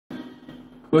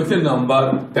Question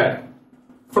number 10.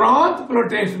 Froth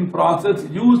flotation process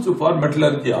used for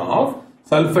metallurgy of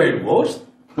sulfide ores,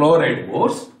 chloride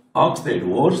ores, oxide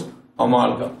ores,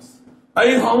 amalgams. I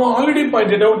have already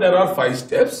pointed out there are 5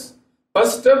 steps.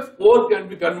 First step, ore can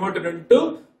be converted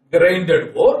into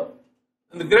grinded ore,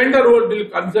 and the grinded ore will be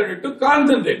converted into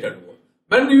concentrated ore.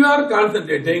 When you are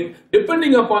concentrating,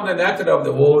 depending upon the nature of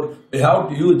the ore, we have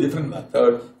to use different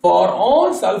methods. For all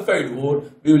sulfide ore,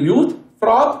 we will use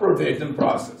froth flotation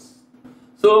process.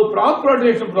 So, froth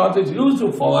flotation process is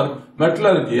used for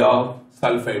metallurgy of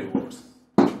sulfide ores.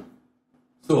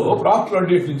 So, froth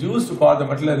flotation is used for the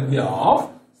metallurgy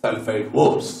of sulfide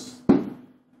ores.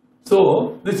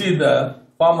 So, this is the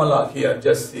formula here,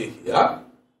 just see here.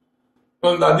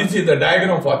 This is the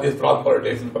diagram for this froth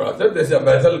flotation process. There is a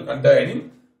vessel containing,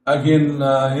 again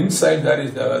inside there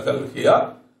is the vessel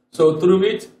here. So, through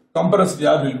which compressed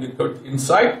air will be put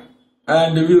inside,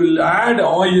 and we will add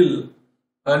oil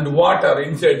and water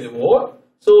inside the ore.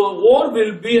 So, ore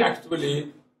will be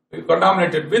actually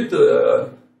contaminated with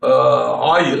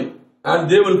oil, and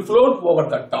they will float over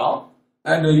the top,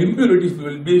 and impurities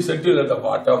will be settled at the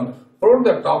bottom. From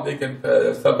the top, they can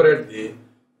separate the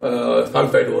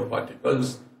sulfide ore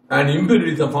particles, and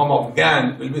impurities in the form of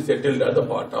gangue will be settled at the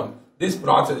bottom. This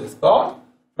process is called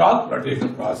froth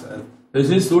flotation process.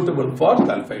 This is suitable for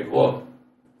sulfide ore.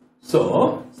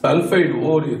 So, sulfide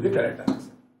ore is the correct answer.